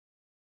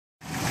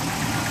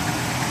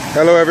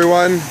Hello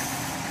everyone,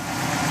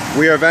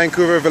 we are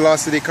Vancouver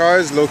Velocity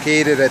Cars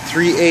located at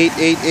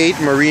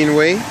 3888 Marine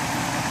Way,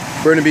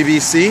 Burnaby,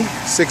 BC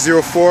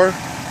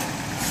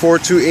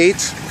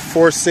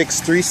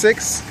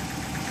 604-428-4636,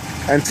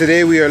 and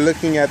today we are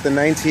looking at the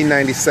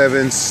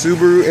 1997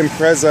 Subaru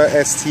Impreza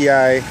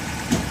STi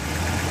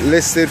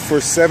listed for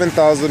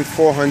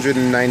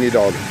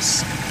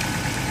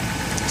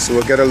 $7,490. So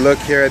we'll get a look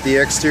here at the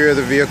exterior of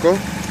the vehicle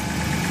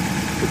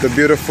with the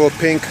beautiful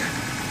pink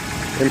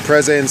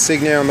Impreza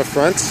insignia on the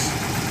front.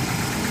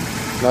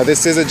 Now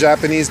this is a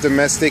Japanese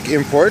domestic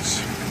import,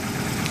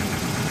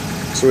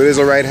 so it is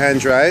a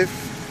right-hand drive.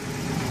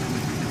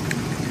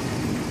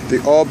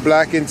 The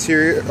all-black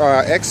exterior,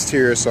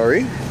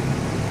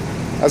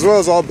 as well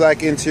as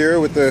all-black interior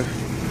with the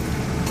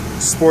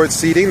sport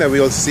seating that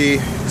we'll see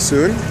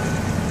soon.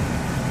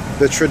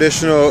 The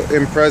traditional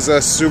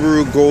Impreza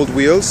Subaru gold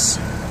wheels,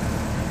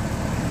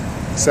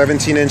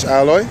 17-inch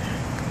alloy.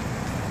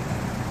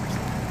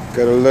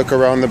 Got a look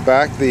around the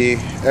back, the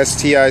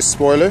STI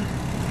spoiler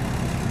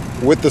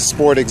with the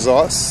sport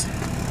exhaust.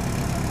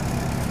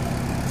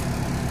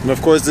 And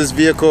of course this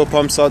vehicle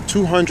pumps out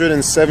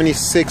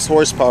 276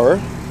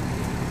 horsepower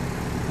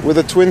with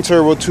a twin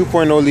turbo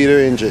 2.0 liter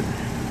engine.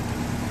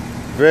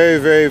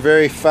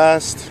 Very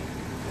fast,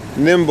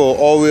 nimble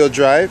all-wheel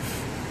drive,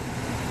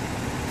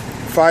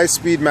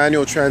 5-speed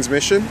manual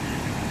transmission.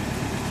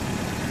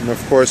 And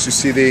of course you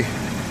see the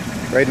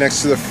right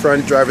next to the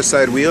front driver's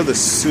side wheel, the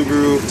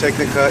Subaru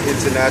Technica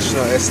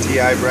International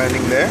STI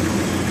branding there.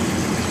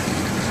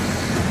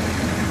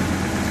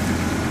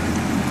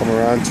 Come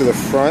around to the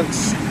front.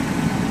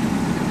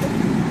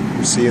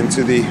 You see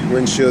into the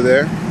windshield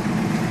there.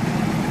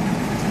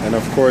 And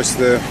of course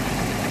the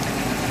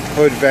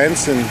hood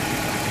vents and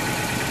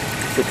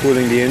for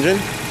cooling the engine.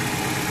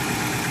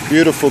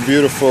 Beautiful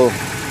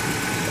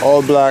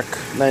all black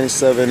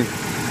 97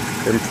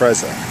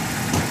 Impreza.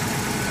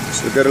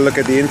 So we've got to look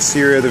at the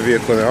interior of the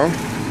vehicle now.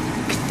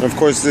 And of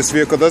course this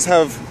vehicle does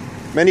have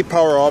many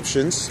power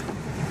options,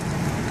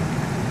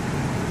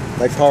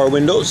 like power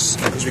windows,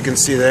 as you can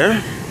see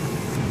there,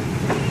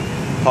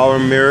 power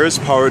mirrors,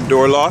 power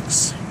door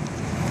locks.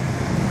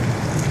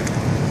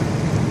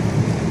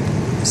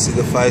 You see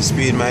the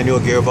 5-speed manual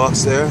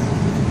gearbox there.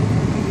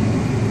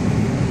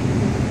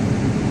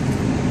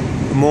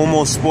 The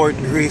MOMO sport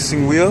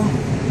racing wheel,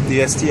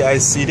 the STI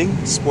seating,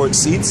 sport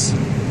seats.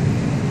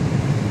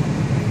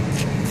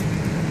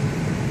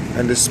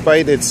 And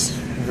despite its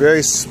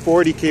very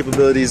sporty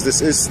capabilities,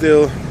 this is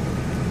still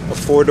a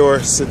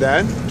 4-door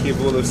sedan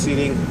capable of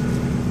seating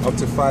up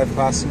to 5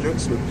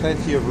 passengers with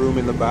plenty of room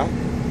in the back.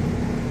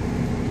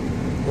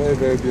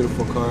 Very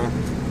beautiful car.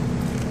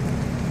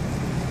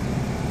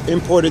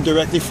 Imported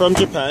directly from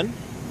Japan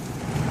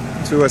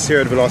to us here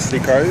at Velocity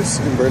Cars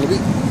in Burnaby.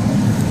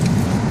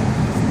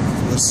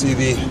 You'll see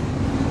the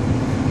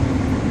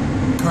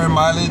current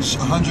mileage,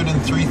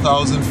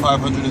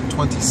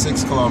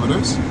 103,526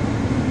 kilometers.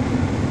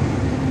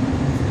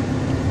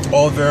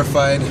 All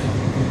verified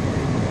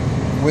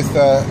with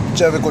a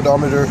Jevic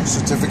odometer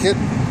certificate.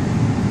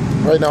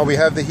 Right now we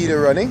have the heater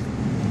running.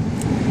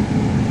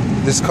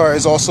 This car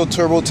is also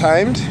turbo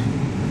timed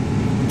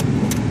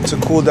to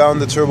cool down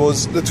the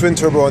twin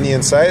turbo on the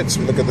inside.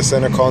 So look at the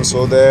center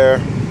console there.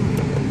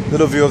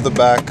 Little view of the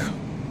back.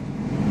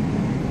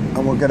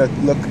 And we'll get a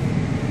look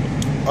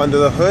under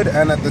the hood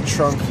and at the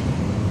trunk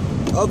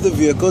of the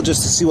vehicle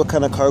just to see what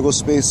kind of cargo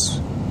space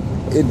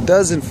it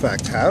does in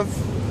fact have.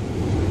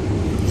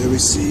 There we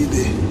see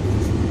the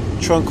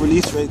trunk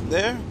release right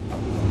there.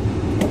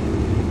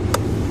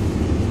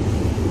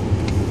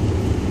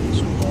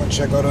 So we're going to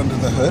check out under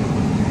the hood.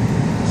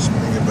 Let's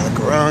bring it back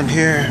around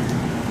here.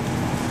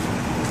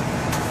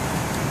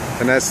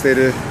 And as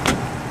stated,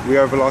 we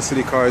are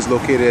Velocity Cars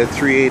located at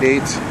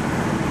 388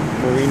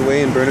 Marine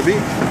Way in Burnaby.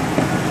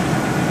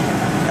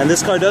 And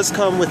this car does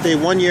come with a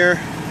 1-year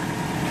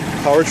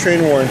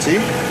powertrain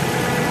warranty.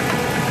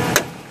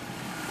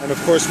 And of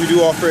course we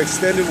do offer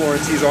extended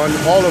warranties on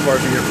all of our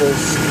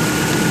vehicles,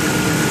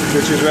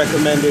 which is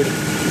recommended,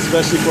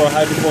 especially for a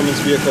high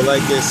performance vehicle like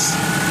this,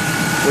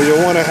 where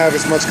you'll want to have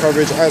as much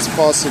coverage as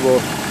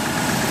possible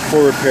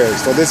for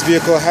repairs. Now this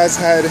vehicle has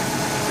had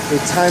a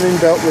timing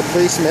belt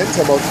replacement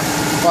about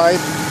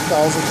 5,000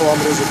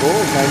 kilometers ago,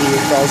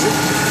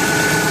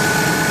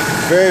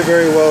 98,000.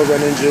 Very well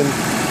run engine,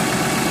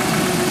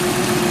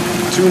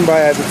 tuned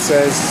by, as it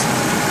says,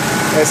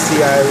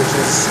 STI, which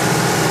is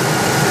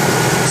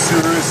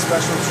Subaru's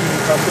special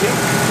tuning company.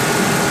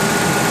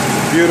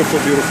 Beautiful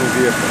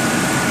vehicle.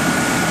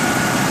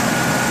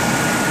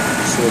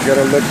 So we'll get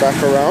a look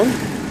back around.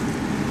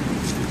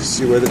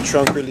 See where the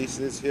trunk release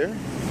is here.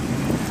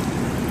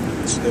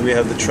 So then we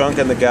have the trunk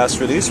and the gas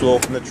release. We'll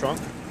open the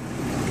trunk.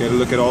 Get a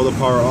look at all the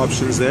power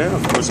options there.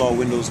 Of course all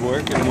windows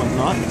work and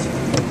whatnot.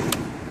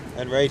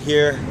 And right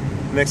here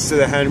next to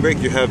the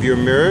handbrake you have your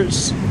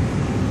mirrors,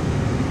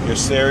 your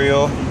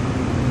stereo,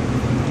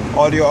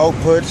 audio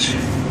output,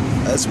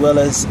 as well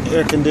as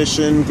air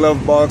condition,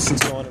 glove box, and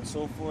so on and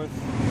so forth.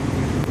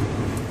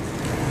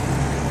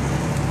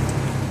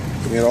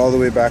 Bring it all the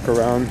way back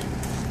around.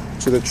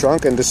 to the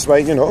trunk, and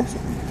despite, you know,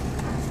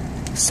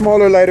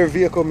 smaller, lighter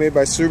vehicle made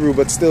by Subaru,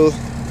 but still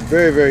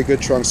very, very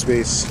good trunk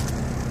space.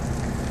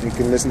 You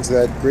can listen to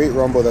that great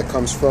rumble that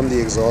comes from the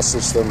exhaust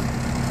system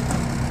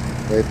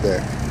right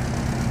there.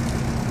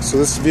 So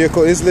this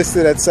vehicle is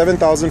listed at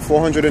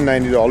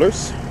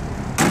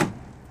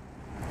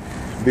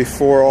 $7,490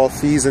 before all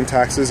fees and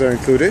taxes are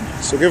included.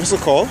 So give us a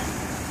call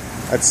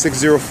at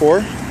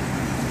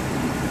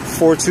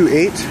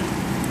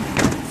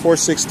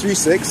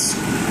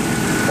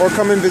 604-428-4636, or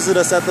come and visit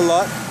us at the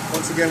lot.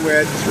 Once again, we're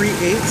at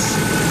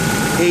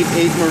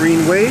 3888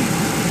 Marine Way,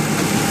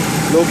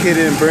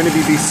 located in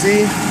Burnaby,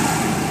 BC,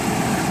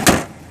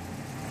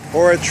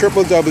 or at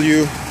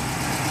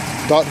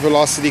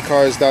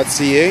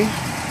www.velocitycars.ca,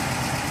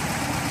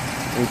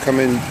 and come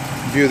and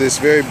view this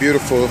very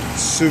beautiful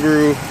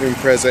Subaru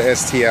Impreza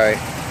STi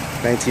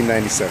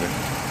 1997.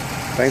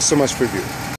 Thanks so much for viewing.